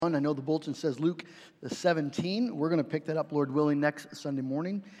I know the bulletin says Luke 17. We're going to pick that up, Lord willing, next Sunday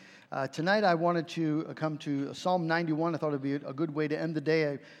morning. Tonight I wanted to come to Psalm 91. I thought it would be a good way to end the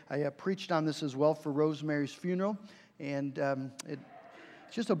day. I preached on this as well for Rosemary's funeral, and it's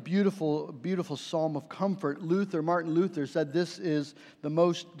just a beautiful, beautiful psalm of comfort. Martin Luther said this is the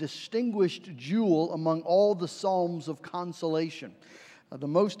most distinguished jewel among all the psalms of consolation. The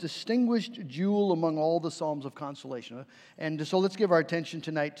most distinguished jewel among all the psalms of consolation. And so let's give our attention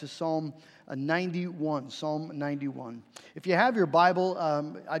tonight to Psalm 91. Psalm 91. If you have your Bible,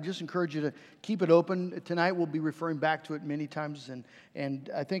 I just encourage you to keep it open. Tonight we'll be referring back to it many times,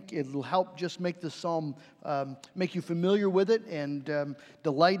 and I think it'll help just make the psalm, make you familiar with it and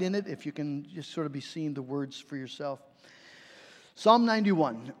delight in it if you can just sort of be seeing the words for yourself. Psalm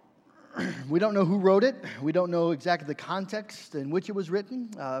 91. We don't know who wrote it. We don't know exactly the context in which it was written.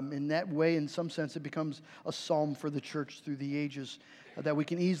 In that way, in some sense, it becomes a psalm for the church through the ages that we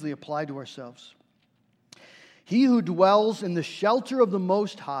can easily apply to ourselves. He who dwells in the shelter of the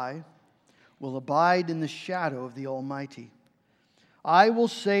Most High will abide in the shadow of the Almighty. I will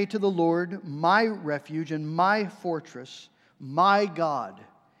say to the Lord, my refuge and my fortress, my God,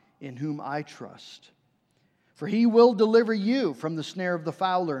 in whom I trust. For he will deliver you from the snare of the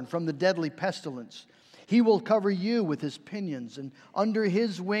fowler and from the deadly pestilence. He will cover you with his pinions, and under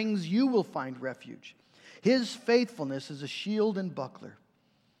his wings you will find refuge. His faithfulness is a shield and buckler.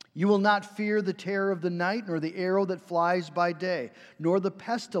 You will not fear the terror of the night, nor the arrow that flies by day, nor the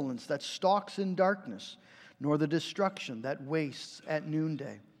pestilence that stalks in darkness, nor the destruction that wastes at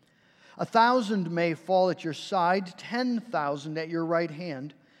noonday. 1,000 may fall at your side, 10,000 at your right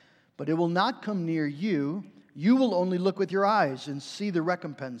hand, but it will not come near you. You will only look with your eyes and see the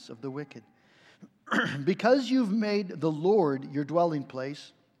recompense of the wicked. Because you've made the Lord your dwelling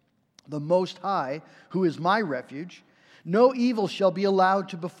place, the Most High, who is my refuge, no evil shall be allowed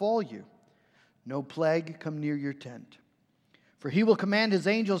to befall you. No plague come near your tent. For he will command his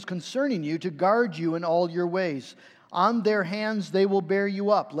angels concerning you to guard you in all your ways. On their hands they will bear you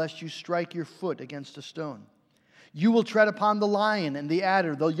up, lest you strike your foot against a stone. You will tread upon the lion and the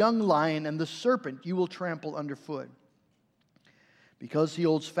adder, the young lion and the serpent you will trample underfoot. Because he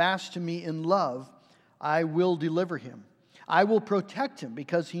holds fast to me in love, I will deliver him. I will protect him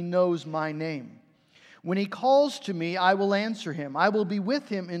because he knows my name. When he calls to me, I will answer him. I will be with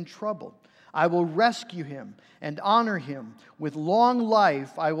him in trouble. I will rescue him and honor him. With long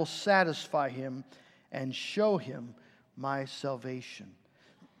life I will satisfy him and show him my salvation.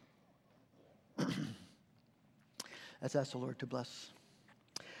 Let's ask the Lord to bless.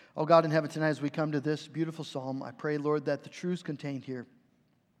 Oh God in heaven, tonight as we come to this beautiful psalm, I pray, Lord, that the truths contained here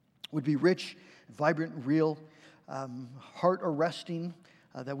would be rich, vibrant, real, heart-arresting,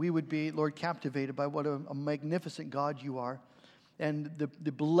 that we would be, Lord, captivated by what a magnificent God you are, and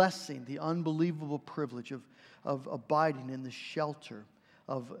the blessing, the unbelievable privilege of abiding in the shelter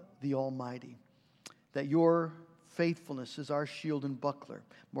of the Almighty, that your faithfulness is our shield and buckler.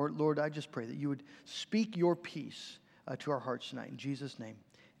 Lord, I just pray that you would speak your peace to our hearts tonight. In Jesus' name,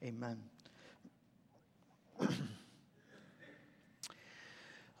 amen.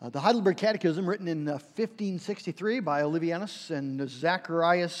 The Heidelberg Catechism, written in 1563 by Olivianus and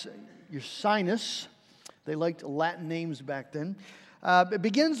Zacharias Ursinus. They liked Latin names back then. It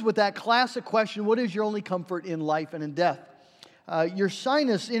begins with that classic question, what is your only comfort in life and in death?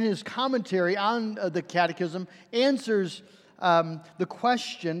 Ursinus, in his commentary on the Catechism, answers the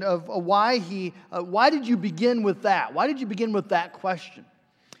question of why did you begin with that? Why did you begin with that question?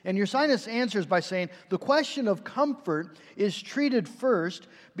 And Ursinus answers by saying, the question of comfort is treated first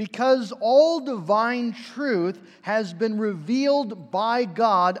because all divine truth has been revealed by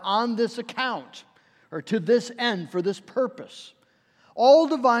God on this account, or to this end, for this purpose. All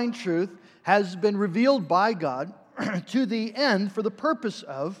divine truth has been revealed by God to the end, for the purpose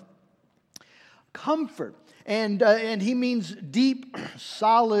of comfort. And he means deep,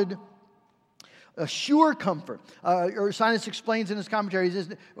 solid, sure comfort. Ursinus explains in his commentaries,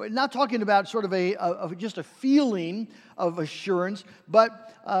 we're not talking about sort of just a feeling of assurance,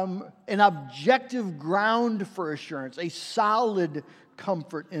 but an objective ground for assurance, a solid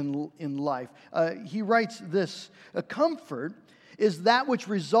comfort in life. He writes this, a comfort is that which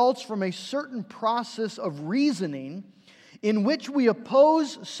results from a certain process of reasoning in which we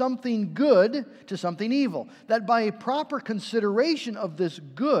oppose something good to something evil, that by a proper consideration of this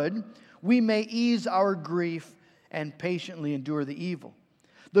good, we may ease our grief and patiently endure the evil.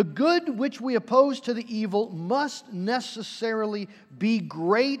 The good which we oppose to the evil must necessarily be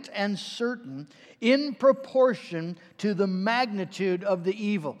great and certain in proportion to the magnitude of the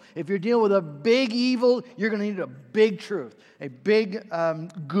evil. If you're dealing with a big evil, you're going to need a big truth, a big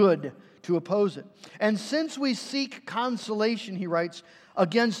good to oppose it. And since we seek consolation, he writes,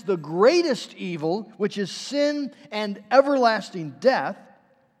 against the greatest evil, which is sin and everlasting death,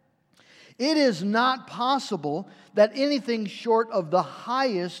 it is not possible that anything short of the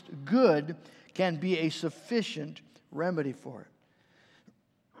highest good can be a sufficient remedy for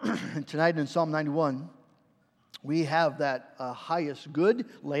it. Tonight in Psalm 91, we have that highest good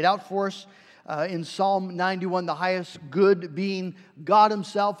laid out for us. In Psalm 91, the highest good being God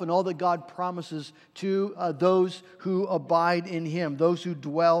Himself and all that God promises to those who abide in Him, those who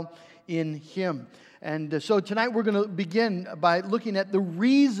dwell in Him. And so tonight we're going to begin by looking at the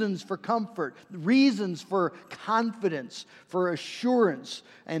reasons for comfort, reasons for confidence, for assurance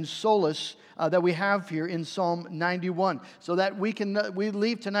and solace that we have here in Psalm 91, so that we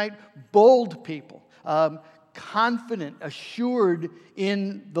leave tonight bold people, confident, assured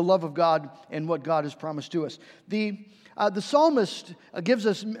in the love of God and what God has promised to us. The psalmist gives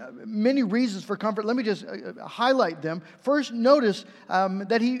us many reasons for comfort. Let me just highlight them. First, notice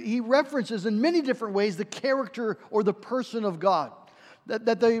that he references in many different ways the character or the person of God.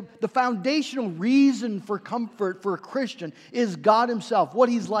 That the foundational reason for comfort for a Christian is God Himself, what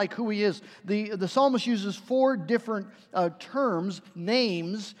He's like, who He is. The psalmist uses 4 different terms,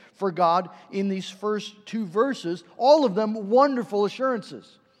 names for God in these first 2 verses, all of them wonderful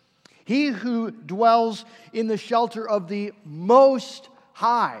assurances. He who dwells in the shelter of the Most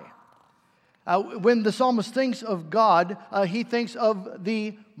High. When the psalmist thinks of God, he thinks of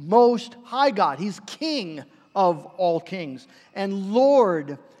the Most High God. He's King of all kings and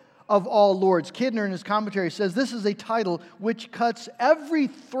Lord of all lords. Kidner in his commentary says this is a title which cuts every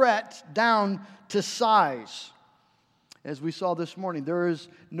threat down to size. As we saw this morning, there is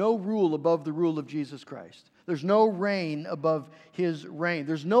no rule above the rule of Jesus Christ. There's no reign above His reign.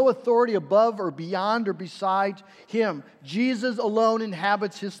 There's no authority above or beyond or beside Him. Jesus alone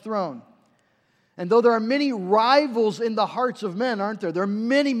inhabits His throne. And though there are many rivals in the hearts of men, aren't there? There are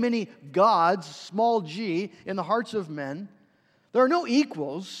many, many gods, small g, in the hearts of men. There are no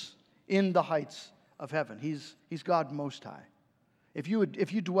equals in the heights of heaven. He's God Most High. If you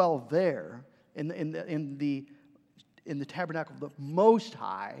dwell there in the tabernacle of the Most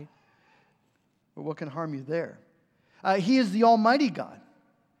High, what can harm you there? He is the Almighty God.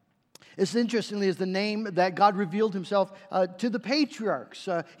 This, interestingly, is the name that God revealed Himself to the patriarchs.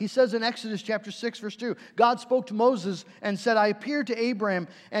 He says in Exodus chapter 6, verse 2, God spoke to Moses and said, I appeared to Abraham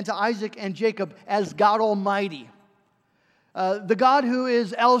and to Isaac and Jacob as God Almighty. The God who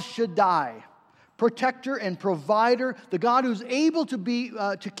is El Shaddai, protector and provider, the God who's able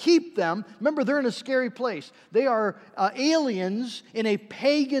to keep them. Remember, they're in a scary place. They are aliens in a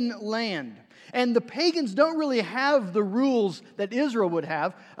pagan land. And the pagans don't really have the rules that Israel would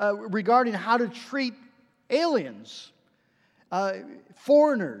have regarding how to treat aliens,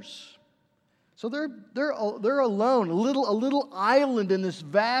 foreigners. So they're alone, a little island in this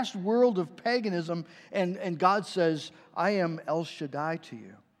vast world of paganism. And God says, I am El Shaddai to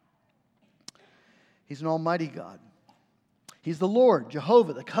you. He's an almighty God. He's the Lord,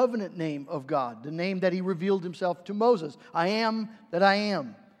 Jehovah, the covenant name of God, the name that He revealed Himself to Moses. I am that I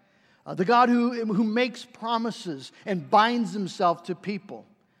am. The God who makes promises and binds Himself to people.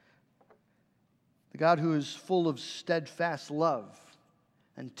 The God who is full of steadfast love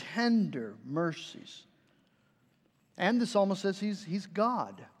and tender mercies. And the psalmist says He's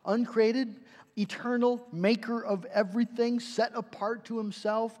God, uncreated, eternal, maker of everything, set apart to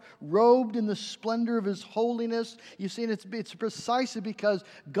Himself, robed in the splendor of His holiness. You see, and it's precisely because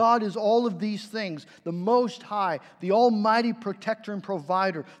God is all of these things, the Most High, the Almighty protector and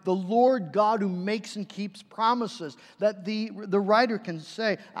provider, the Lord God who makes and keeps promises, that the writer can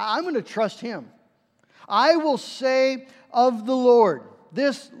say, I'm going to trust Him. I will say of the Lord,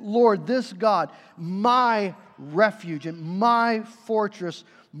 this God, my refuge and my fortress,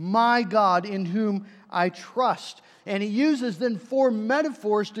 my God in whom I trust. And he uses then 4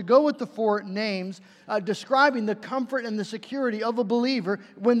 metaphors to go with the 4 names, describing the comfort and the security of a believer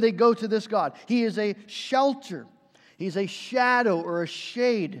when they go to this God. He is a shelter. He's a shadow or a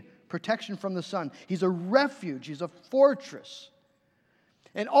shade, protection from the sun. He's a refuge. He's a fortress.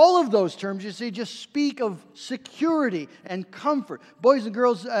 And all of those terms, you see, just speak of security and comfort. Boys and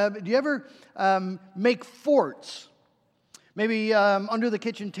girls, do you ever make forts? Maybe under the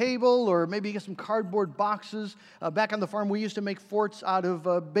kitchen table, or maybe get some cardboard boxes. Back on the farm, we used to make forts out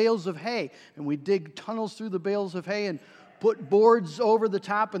of bales of hay. And we dig tunnels through the bales of hay and put boards over the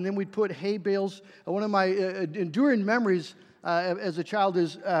top, and then we'd put hay bales. One of my enduring memories as a child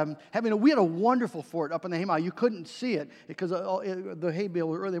is we had a wonderful fort up in the Haymow. You couldn't see it because the hay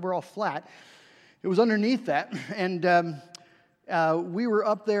bale, they were all flat. It was underneath that, and we were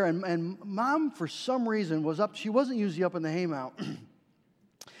up there, and Mom, for some reason, was up. She wasn't usually up in the Haymow.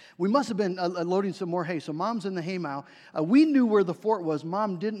 We must have been loading some more hay. So Mom's in the haymow. We knew where the fort was.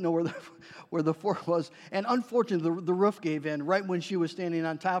 Mom didn't know where the fort was. And unfortunately, the roof gave in right when she was standing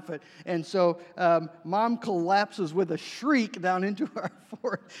on top of it. And so Mom collapses with a shriek down into our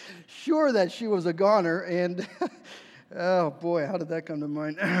fort, sure that she was a goner. And oh boy, how did that come to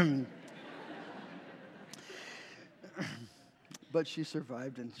mind? But she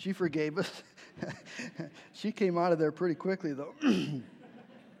survived and she forgave us. She came out of there pretty quickly, though.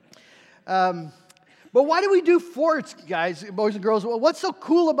 But why do we do forts, guys, boys and girls? Well, what's so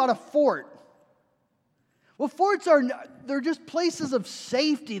cool about a fort? Well, forts they're just places of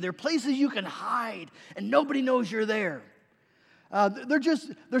safety. They're places you can hide, and nobody knows you're there.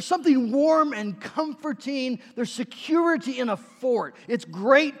 There's something warm and comforting. There's security in a fort. It's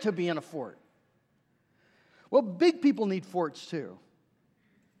great to be in a fort. Well, big people need forts too.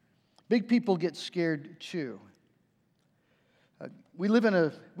 Big people get scared too. We live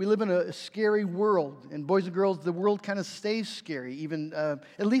in a scary world, and boys and girls, the world kind of stays scary. Even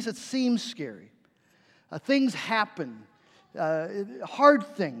at least it seems scary. Things happen, hard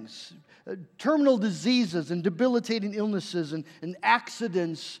things, terminal diseases, and debilitating illnesses, and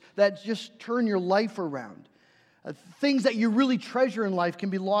accidents that just turn your life around. Things that you really treasure in life can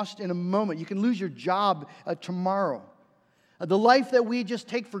be lost in a moment. You can lose your job tomorrow. The life that we just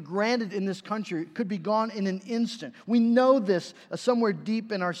take for granted in this country could be gone in an instant. We know this somewhere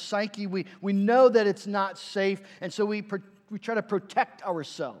deep in our psyche. We know that it's not safe, and so we try to protect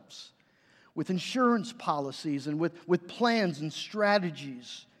ourselves with insurance policies and with plans and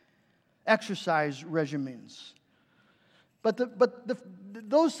strategies, exercise regimens. But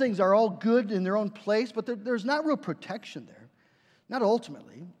those things are all good in their own place, but there's not real protection there, not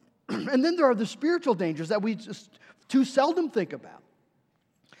ultimately. And then there are the spiritual dangers that we just too seldom think about.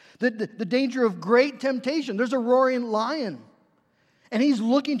 The danger of great temptation. There's a roaring lion, and he's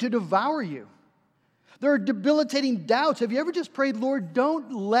looking to devour you. There are debilitating doubts. Have you ever just prayed, Lord,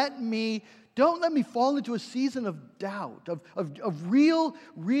 don't let me fall into a season of doubt, of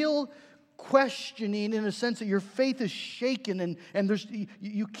real questioning, in a sense that your faith is shaken and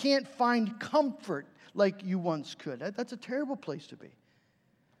you can't find comfort like you once could. That's a terrible place to be.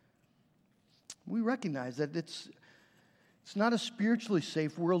 We recognize that it's not a spiritually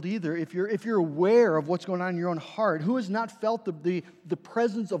safe world either. If you're aware of what's going on in your own heart, who has not felt the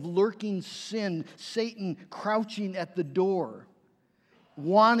presence of lurking sin, Satan crouching at the door,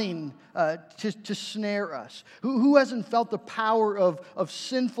 wanting to snare us? Who hasn't felt the power of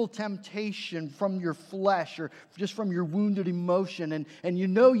sinful temptation from your flesh or just from your wounded emotion, and you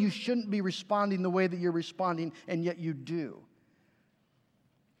know you shouldn't be responding the way that you're responding, and yet you do?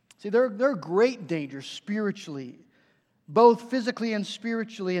 See, there are great dangers spiritually, both physically and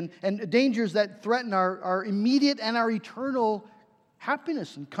spiritually, and dangers that threaten our immediate and our eternal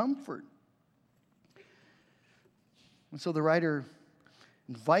happiness and comfort. And so the writer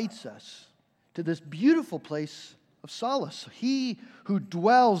invites us to this beautiful place of solace. Those who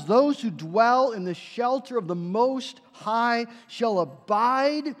dwell in the shelter of the Most High shall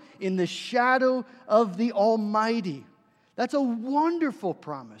abide in the shadow of the Almighty. That's a wonderful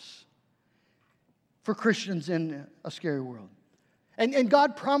promise for Christians in a scary world. And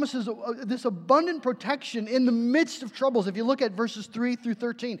God promises this abundant protection in the midst of troubles. If you look at verses 3 through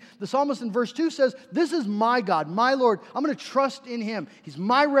 13, the psalmist in verse 2 says, "This is my God, my Lord. I'm going to trust in Him. He's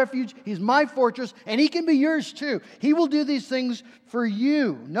my refuge. He's my fortress, and He can be yours too. He will do these things for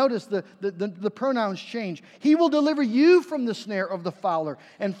you." Notice the pronouns change. He will deliver you from the snare of the fowler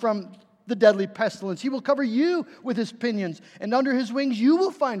and from the deadly pestilence. He will cover you with His pinions, and under His wings you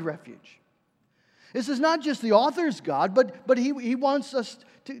will find refuge. This is not just the author's God, but he wants us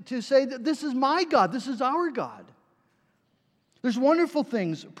to say that this is my God, this is our God. There's wonderful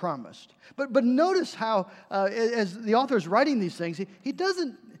things promised. But notice how, as the author is writing these things, he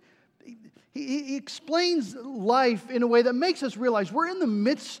explains life in a way that makes us realize we're in the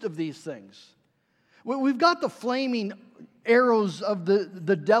midst of these things. We've got the flaming arrows of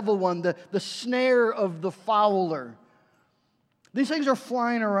the devil one, the snare of the fowler. These things are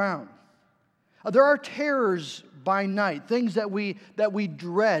flying around. There are terrors by night, things that we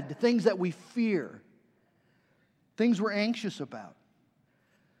dread, things that we fear, things we're anxious about.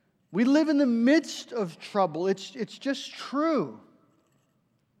 We live in the midst of trouble. It's just true.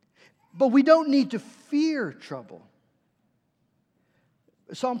 But we don't need to fear trouble.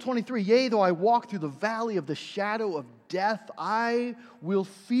 Psalm 23, yea, though I walk through the valley of the shadow of death, I will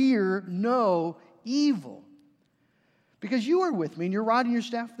fear no evil. Because you are with me, and your rod and your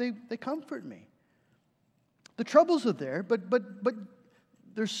staff, they comfort me. The troubles are there, but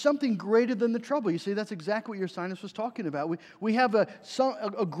there's something greater than the trouble. You see, that's exactly what your sinus was talking about. We have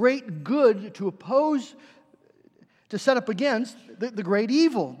a great good to oppose, to set up against the great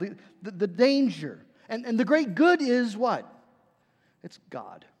evil, the danger. And the great good is what? It's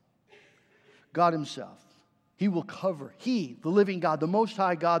God. God himself. He will cover. He, the living God, the Most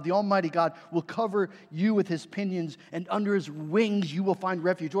High God, the Almighty God, will cover you with his pinions, and under his wings you will find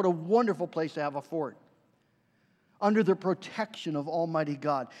refuge. What a wonderful place to have a fort. Under the protection of Almighty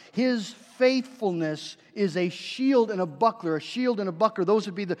God. His faithfulness is a shield and a buckler. A shield and a buckler, those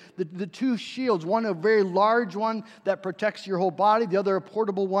would be the two shields. One a very large one that protects your whole body. The other a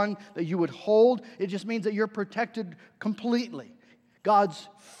portable one that you would hold. It just means that you're protected completely. God's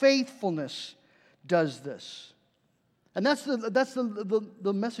faithfulness does this. And that's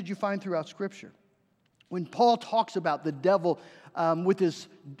the message you find throughout Scripture. When Paul talks about the devil with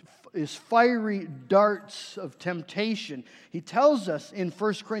his fiery darts of temptation, he tells us in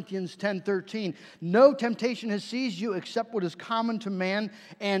 1 Corinthians 10:13, no temptation has seized you except what is common to man,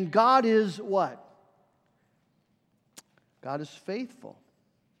 and God is what? God is faithful.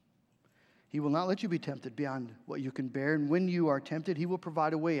 He will not let you be tempted beyond what you can bear, and when you are tempted, he will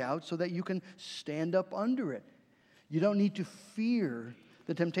provide a way out so that you can stand up under it. You don't need to fear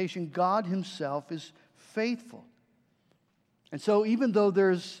the temptation. God himself is faithful. And so even though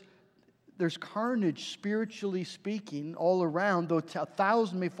there's carnage, spiritually speaking, all around, though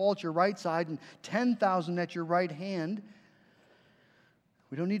 1,000 may fall at your right side and 10,000 at your right hand,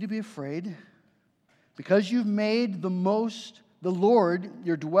 we don't need to be afraid. Because you've made the Lord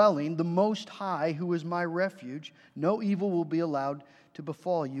your dwelling, the Most High, who is my refuge, no evil will be allowed to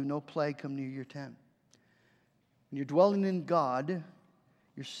befall you, no plague come near your tent. When you're dwelling in God,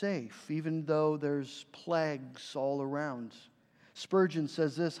 you're safe, even though there's plagues all around. Spurgeon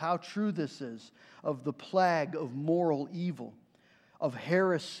says this, how true this is, of the plague of moral evil, of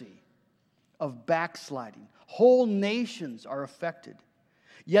heresy, of backsliding. Whole nations are affected.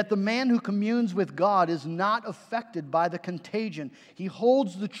 Yet the man who communes with God is not affected by the contagion. He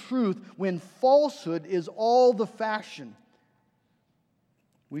holds the truth when falsehood is all the fashion.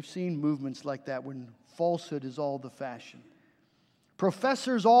 We've seen movements like that when falsehood is all the fashion.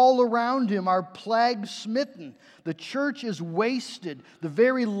 Professors all around him are plague-smitten. The church is wasted. The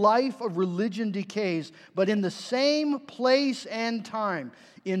very life of religion decays. But in the same place and time,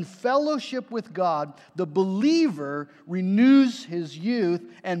 in fellowship with God, the believer renews his youth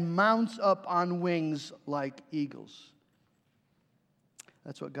and mounts up on wings like eagles.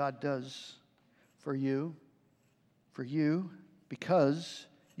 That's what God does for you, because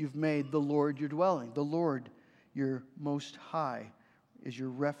you've made the Lord your dwelling, the Lord your Most High is your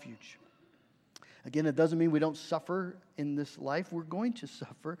refuge. Again, it doesn't mean we don't suffer in this life. We're going to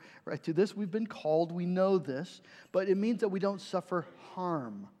suffer, right? To this we've been called. We know this. But it means that we don't suffer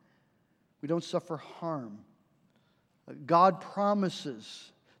harm. We don't suffer harm. God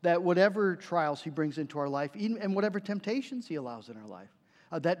promises that whatever trials he brings into our life, and whatever temptations he allows in our life,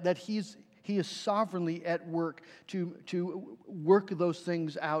 that he is sovereignly at work to work those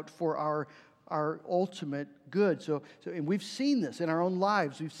things out for our ultimate good. So and we've seen this in our own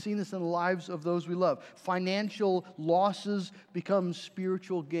lives. We've seen this in the lives of those we love. Financial losses become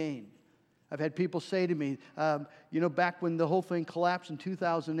spiritual gain. I've had people say to me, back when the whole thing collapsed in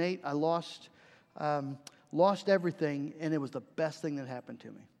 2008, I lost everything, and it was the best thing that happened to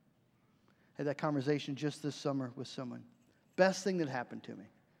me. I had that conversation just this summer with someone. Best thing that happened to me.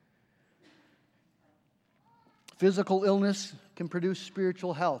 Physical illness can produce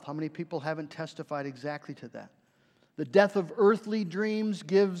spiritual health. How many people haven't testified exactly to that? The death of earthly dreams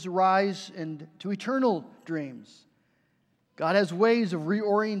gives rise to eternal dreams. God has ways of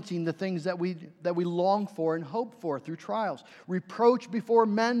reorienting the things that we long for and hope for through trials. Reproach before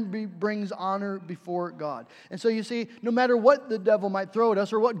men brings honor before God. And so you see, no matter what the devil might throw at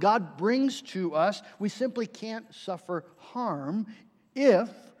us or what God brings to us, we simply can't suffer harm if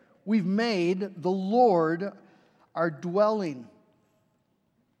we've made the Lord our dwelling.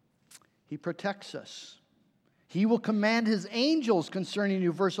 He protects us. He will command his angels concerning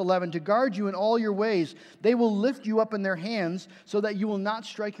you, verse 11, to guard you in all your ways. They will lift you up in their hands so that you will not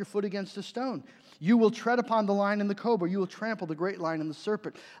strike your foot against a stone. You will tread upon the lion and the cobra. You will trample the great lion and the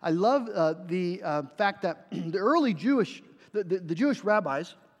serpent. I love the fact that the early Jewish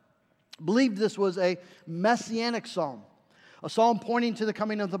rabbis believed this was a messianic psalm. A psalm pointing to the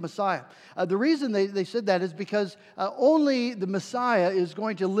coming of the Messiah. The reason they said that is because only the Messiah is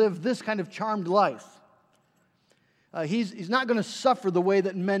going to live this kind of charmed life. He's not going to suffer the way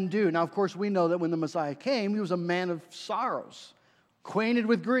that men do. Now, of course, we know that when the Messiah came, he was a man of sorrows, acquainted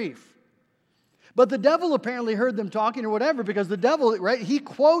with grief. But the devil apparently heard them talking or whatever, because the devil, right, he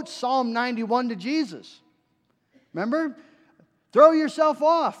quotes Psalm 91 to Jesus. Remember? Throw yourself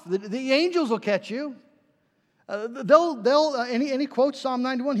off. The angels will catch you. And he quotes Psalm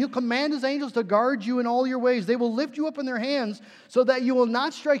 91. He'll command his angels to guard you in all your ways. They will lift you up in their hands so that you will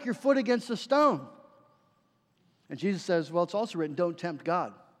not strike your foot against a stone. And Jesus says, well, it's also written, don't tempt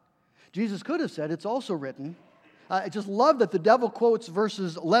God. Jesus could have said, it's also written. I just love that the devil quotes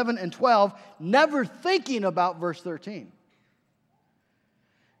verses 11 and 12, never thinking about verse 13.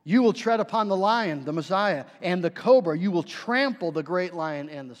 You will tread upon the lion, the Messiah, and the cobra. You will trample the great lion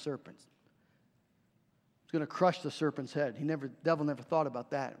and the serpent. He's going to crush the serpent's head. The devil never thought about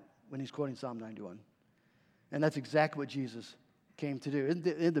that when he's quoting Psalm 91. And that's exactly what Jesus came to do.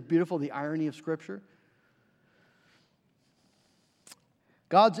 Isn't it beautiful, the irony of Scripture?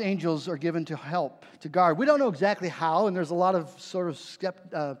 God's angels are given to help, to guard. We don't know exactly how, and there's a lot of sort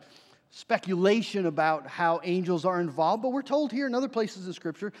of speculation about how angels are involved, but we're told here in other places in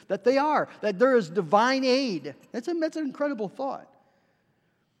Scripture that they are, that there is divine aid. That's an incredible thought.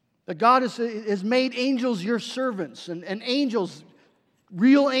 That God has made angels your servants, and angels,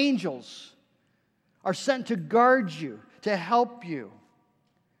 real angels, are sent to guard you, to help you.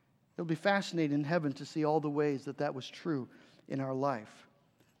 It'll be fascinating in heaven to see all the ways that was true in our life.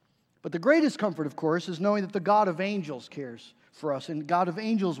 But the greatest comfort, of course, is knowing that the God of angels cares for us, and God of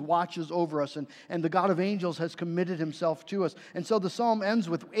angels watches over us, and the God of angels has committed himself to us. And so the psalm ends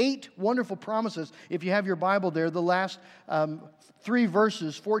with 8 wonderful promises. If you have your Bible there, the last 3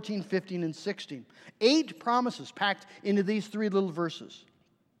 verses, 14, 15, and 16. 8 promises packed into these 3 little verses.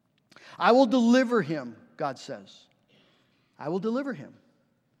 I will deliver him, God says. I will deliver him.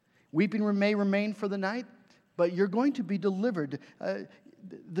 Weeping may remain for the night, but you're going to be delivered.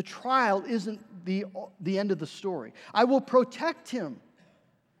 The trial isn't the end of the story. I will protect him.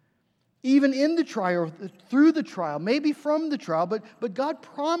 Even in the trial, through the trial, maybe from the trial, but God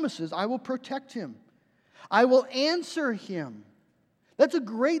promises I will protect him. I will answer him. That's a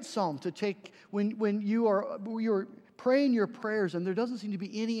great psalm to take when you're praying your prayers and there doesn't seem to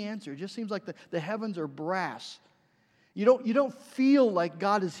be any answer. It just seems like the heavens are brass. You don't feel like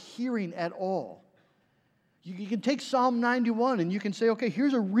God is hearing at all. You can take Psalm 91 and you can say, okay,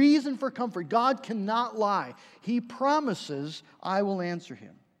 here's a reason for comfort. God cannot lie. He promises, I will answer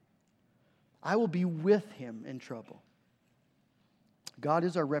him. I will be with him in trouble. God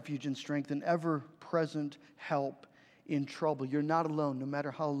is our refuge and strength and ever-present help in trouble. You're not alone, no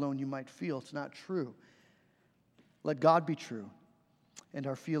matter how alone you might feel. It's not true. Let God be true and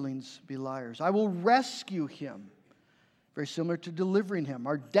our feelings be liars. I will rescue him. Very similar to delivering him.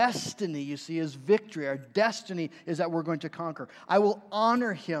 Our destiny, you see, is victory. Our destiny is that we're going to conquer. I will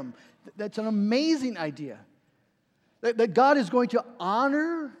honor him. That's an amazing idea. That God is going to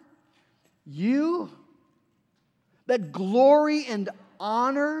honor you. That glory and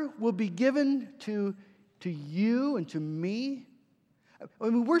honor will be given to you and to me. I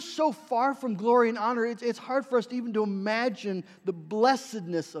mean, we're so far from glory and honor, it's hard for us to even to imagine the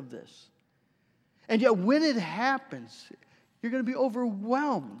blessedness of this. And yet when it happens, you're going to be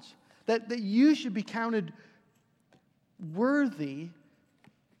overwhelmed that you should be counted worthy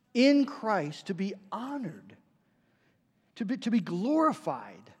in Christ to be honored, to be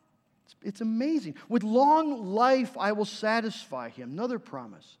glorified. It's amazing. With long life I will satisfy him. Another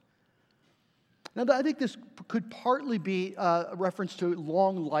promise. Now, I think this could partly be a reference to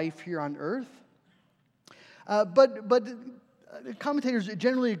long life here on earth. But commentators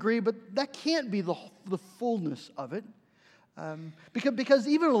generally agree, but that can't be the fullness of it. Because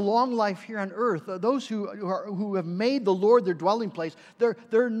even a long life here on earth, those who have made the Lord their dwelling place,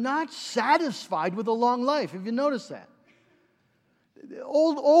 they're not satisfied with a long life. Have you noticed that?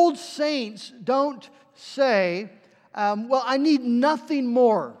 Old saints don't say, well, I need nothing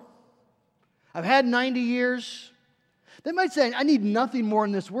more. I've had 90 years. They might say, I need nothing more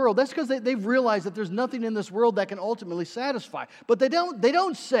in this world. That's because they've realized that there's nothing in this world that can ultimately satisfy. But they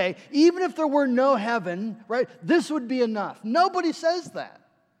don't say, even if there were no heaven, right, this would be enough. Nobody says that.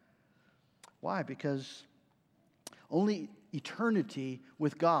 Why? Because only eternity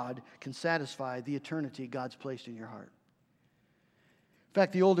with God can satisfy the eternity God's placed in your heart. In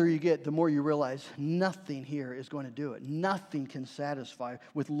fact, the older you get, the more you realize nothing here is going to do it. Nothing can satisfy.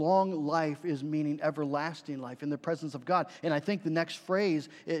 With long life is meaning everlasting life in the presence of God. And I think the next phrase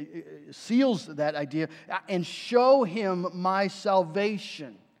it seals that idea. And show him my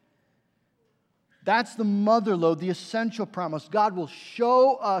salvation. That's the mother lode, the essential promise. God will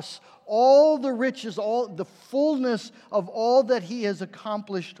show us all the riches, all the fullness of all that he has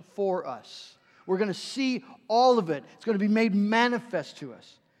accomplished for us. We're going to see all of it. It's going to be made manifest to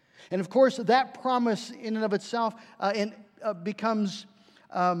us. And of course, that promise in and of itself becomes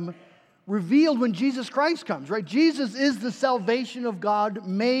revealed when Jesus Christ comes, right? Jesus is the salvation of God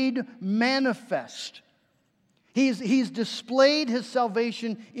made manifest. He's displayed his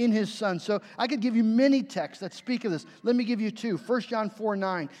salvation in his Son. So I could give you many texts that speak of this. Let me give you two. 1 John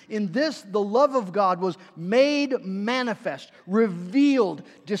 4:9. In this, the love of God was made manifest, revealed,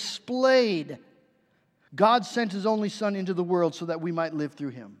 displayed. God sent his only Son into the world so that we might live through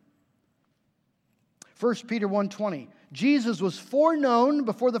him. 1 Peter 1:20. Jesus was foreknown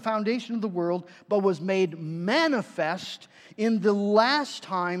before the foundation of the world, but was made manifest in the last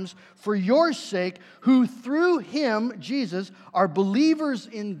times for your sake, who through him, Jesus, are believers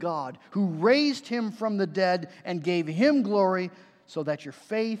in God, who raised him from the dead and gave him glory, so that your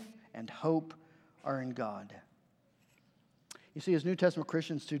faith and hope are in God. You see, as New Testament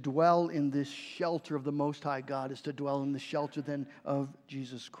Christians, to dwell in this shelter of the Most High God is to dwell in the shelter then of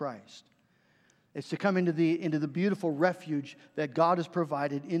Jesus Christ. It's to come into the beautiful refuge that God has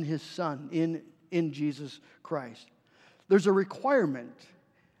provided in his Son, in Jesus Christ. There's a requirement.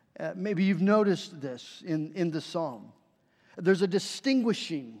 Maybe you've noticed this in the psalm. There's a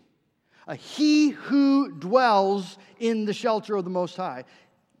distinguishing. He who dwells in the shelter of the Most High,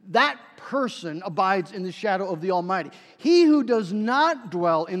 that person abides in the shadow of the Almighty. He who does not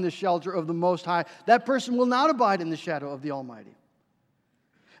dwell in the shelter of the Most High, that person will not abide in the shadow of the Almighty.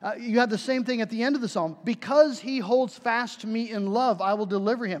 You have the same thing at the end of the psalm. Because he holds fast to me in love, I will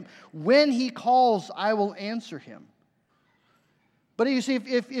deliver him. When he calls, I will answer him. But you see,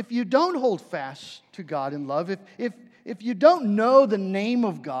 if you don't hold fast to God in love, if you don't know the name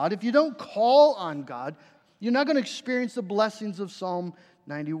of God, if you don't call on God, you're not going to experience the blessings of Psalm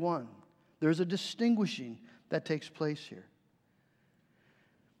 91. There's a distinguishing that takes place here.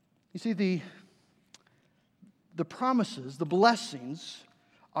 You see, the promises, the blessings,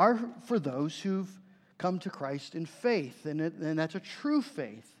 are for those who've come to Christ in faith, and that's a true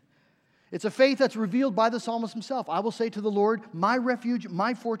faith. It's a faith that's revealed by the psalmist himself. I will say to the Lord, my refuge,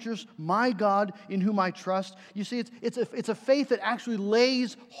 my fortress, my God in whom I trust. You see, it's a faith that actually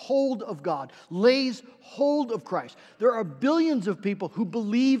lays hold of God, lays hold of Christ. There are billions of people who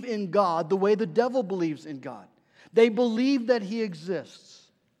believe in God the way the devil believes in God. They believe that he exists.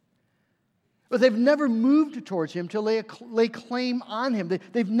 But they've never moved towards him to lay claim on him.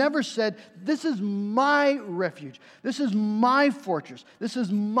 They've never said, this is my refuge. This is my fortress. This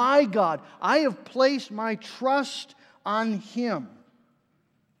is my God. I have placed my trust on him.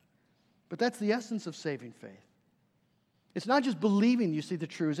 But that's the essence of saving faith. It's not just believing you see the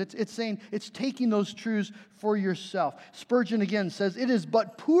truths. It's saying, it's taking those truths for yourself. Spurgeon again says, it is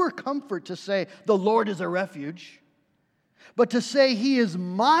but poor comfort to say, the Lord is a refuge. But to say he is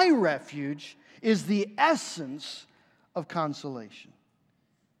my refuge is the essence of consolation.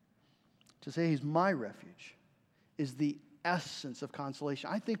 To say he's my refuge is the essence of consolation.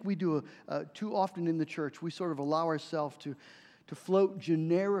 I think we do too often in the church, we sort of allow ourselves to float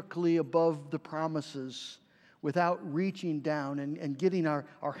generically above the promises without reaching down and getting our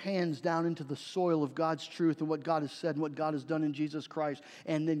hands down into the soil of God's truth and what God has said and what God has done in Jesus Christ,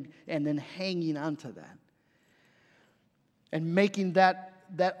 and then hanging on to that. And making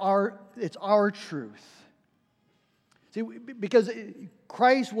it's our truth. See, because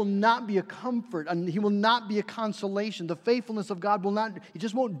Christ will not be a comfort, and he will not be a consolation. The faithfulness of God he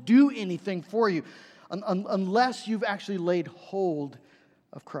just won't do anything for you unless you've actually laid hold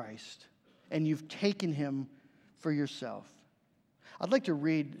of Christ and you've taken him for yourself. I'd like to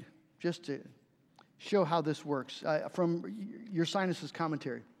read, just to show how this works, from Ursinus'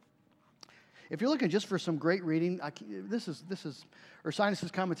 commentary. If you're looking just for some great reading, this is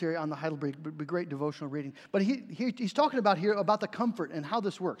Ursinus' commentary on the Heidelberg, great devotional reading. But he's talking about here about the comfort and how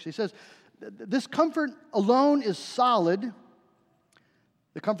this works. He says, this comfort alone is solid,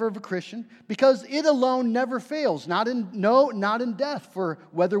 the comfort of a Christian, because it alone never fails, not in death, for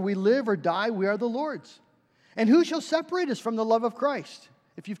whether we live or die, we are the Lord's. And who shall separate us from the love of Christ,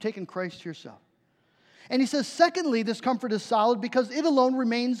 if you've taken Christ to yourself? And he says, secondly, this comfort is solid because it alone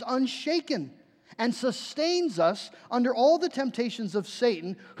remains unshaken and sustains us under all the temptations of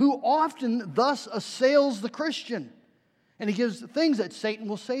Satan, who often thus assails the Christian. And he gives things that Satan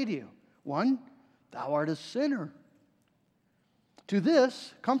will say to you. 1, thou art a sinner. To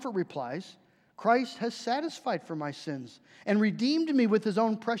this, Comfort replies, Christ has satisfied for my sins and redeemed me with his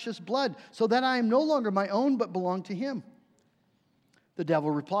own precious blood, so that I am no longer my own, but belong to him. The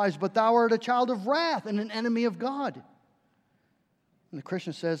devil replies, but thou art a child of wrath and an enemy of God. And the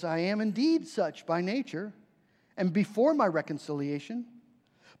Christian says, I am indeed such by nature and before my reconciliation,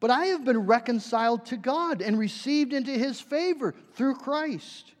 but I have been reconciled to God and received into his favor through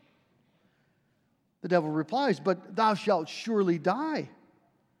Christ. The devil replies, but thou shalt surely die.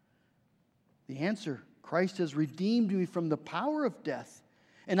 The answer, Christ has redeemed me from the power of death,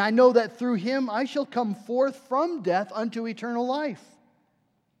 and I know that through him I shall come forth from death unto eternal life.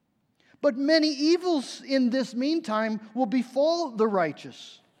 But many evils in this meantime will befall the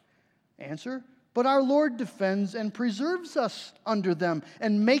righteous. Answer, but our Lord defends and preserves us under them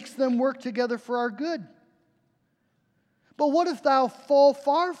and makes them work together for our good. But what if thou fall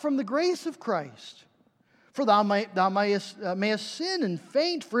far from the grace of Christ? For thou mayest sin and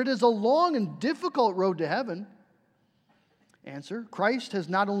faint, for it is a long and difficult road to heaven. Answer, Christ has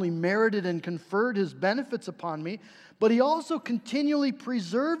not only merited and conferred his benefits upon me, but he also continually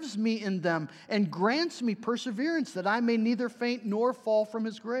preserves me in them and grants me perseverance, that I may neither faint nor fall from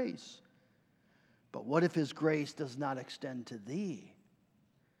his grace. But what if his grace does not extend to thee?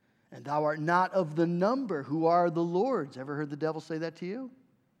 And thou art not of the number who are the Lord's. Ever heard the devil say that to you?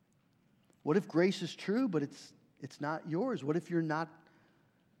 What if grace is true, but it's not yours? What if you're not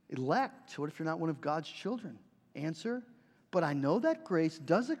elect? What if you're not one of God's children? Answer, but I know that grace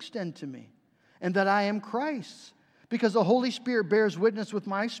does extend to me, and that I am Christ's, because the Holy Spirit bears witness with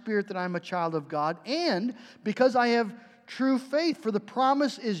my spirit that I am a child of God, and because I have true faith, for the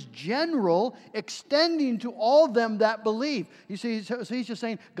promise is general, extending to all them that believe. You see, so he's just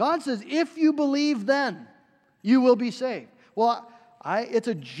saying, God says, if you believe, then you will be saved. Well, it's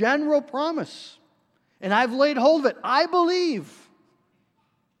a general promise, and I've laid hold of it. I believe.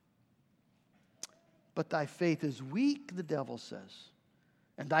 But thy faith is weak, the devil says,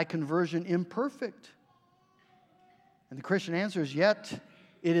 and thy conversion imperfect. And the Christian answer is, yet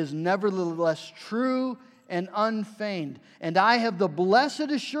it is nevertheless true and unfeigned. And I have the blessed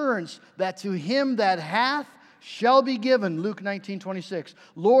assurance that to him that hath shall be given. Luke 19:26.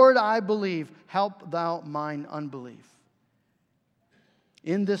 Lord, I believe, help thou mine unbelief.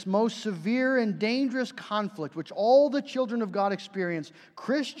 In this most severe and dangerous conflict which all the children of God experience,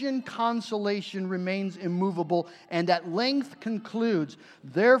 Christian consolation remains immovable and at length concludes,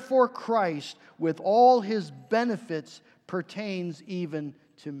 therefore Christ with all his benefits pertains even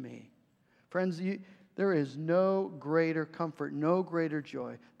to me. Friends, there is no greater comfort, no greater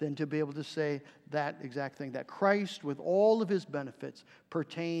joy than to be able to say that exact thing, that Christ with all of his benefits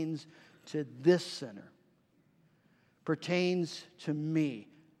pertains to this sinner. Pertains to me.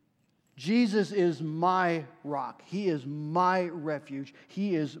 Jesus is my rock. He is my refuge.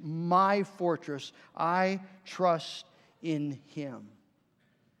 He is my fortress. I trust in him.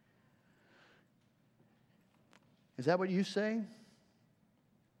 Is that what you say?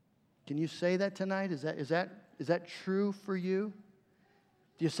 Can you say that tonight? Is that true for you?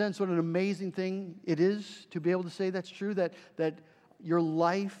 Do you sense what an amazing thing it is to be able to say that's true? That your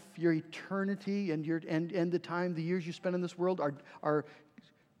life, your eternity, and the time, the years you spend in this world are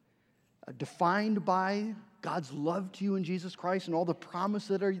defined by God's love to you in Jesus Christ and all the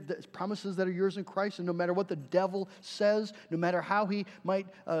promises that are yours in Christ. And no matter what the devil says, no matter how he might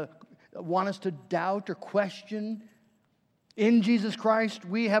want us to doubt or question, in Jesus Christ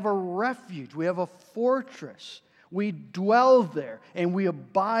we have a refuge. We have a fortress. We dwell there and we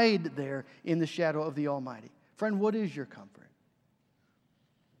abide there in the shadow of the Almighty. Friend, what is your comfort?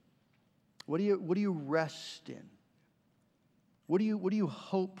 What do you rest in? What do you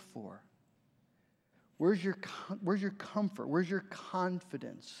hope for? Where's your comfort? Where's your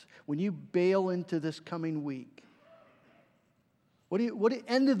confidence when you bail into this coming week? What at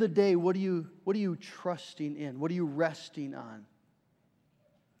end of the day, what are you trusting in? What are you resting on?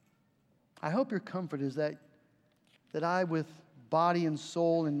 I hope your comfort is that I, with body and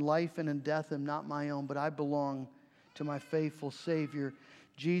soul and life and in death, am not my own, but I belong to my faithful Savior,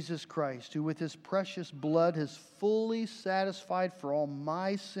 Jesus Christ, who with his precious blood has fully satisfied for all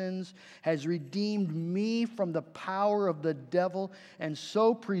my sins, has redeemed me from the power of the devil, and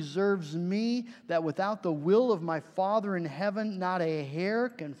so preserves me that without the will of my Father in heaven, not a hair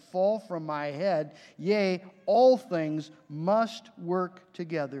can fall from my head. Yea, all things must work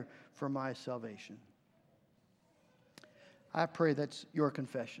together for my salvation. I pray that's your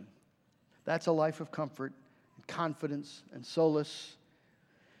confession. That's a life of comfort, and confidence, and solace.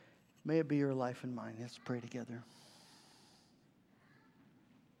 May it be your life and mine. Let's pray together.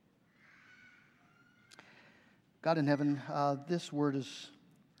 God in heaven, this word is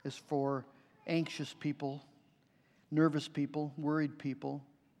for anxious people, nervous people, worried people,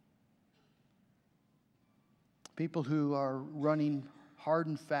 people who are running hard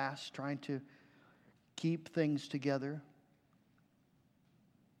and fast, trying to keep things together.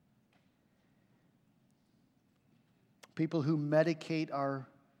 People who medicate our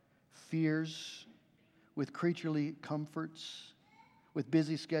fears with creaturely comforts, with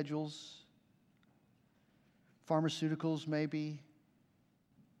busy schedules, pharmaceuticals maybe.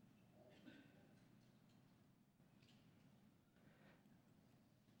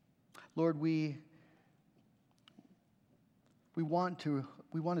 Lord, we want to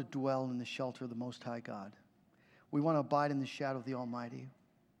dwell in the shelter of the Most High God. We want to abide in the shadow of the Almighty.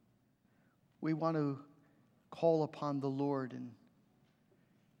 We want to call upon the Lord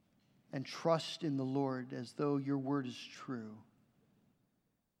and trust in the Lord as though your word is true.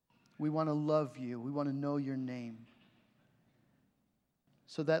 We want to love you. We want to know your name.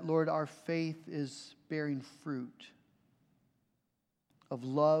 So that, Lord, our faith is bearing fruit of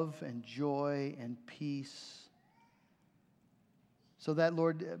love and joy and peace. So that,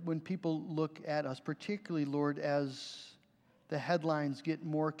 Lord, when people look at us, particularly, Lord, as the headlines get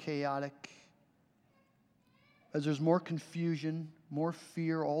more chaotic, as there's more confusion, more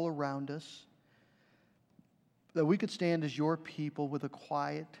fear all around us, that we could stand as your people with a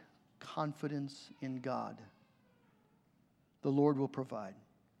quiet confidence in God. The Lord will provide.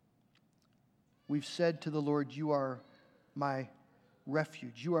 We've said to the Lord, you are my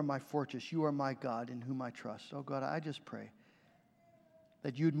refuge. You are my fortress. You are my God in whom I trust. Oh God, I just pray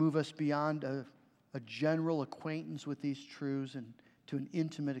that you'd move us beyond a general acquaintance with these truths and to an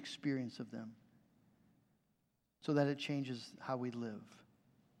intimate experience of them, so that it changes how we live.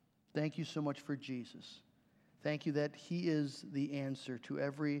 Thank you so much for Jesus. Thank you that he is the answer to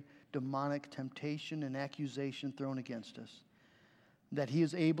every demonic temptation and accusation thrown against us. That he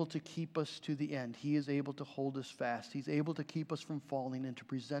is able to keep us to the end. He is able to hold us fast. He's able to keep us from falling and to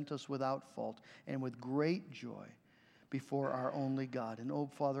present us without fault and with great joy before our only God. And oh,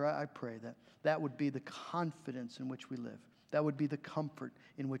 Father, I pray that that would be the confidence in which we live. That would be the comfort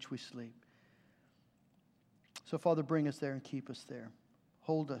in which we sleep. So, Father, bring us there and keep us there.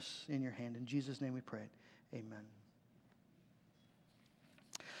 Hold us in your hand. In Jesus' name we pray. Amen.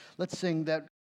 Let's sing that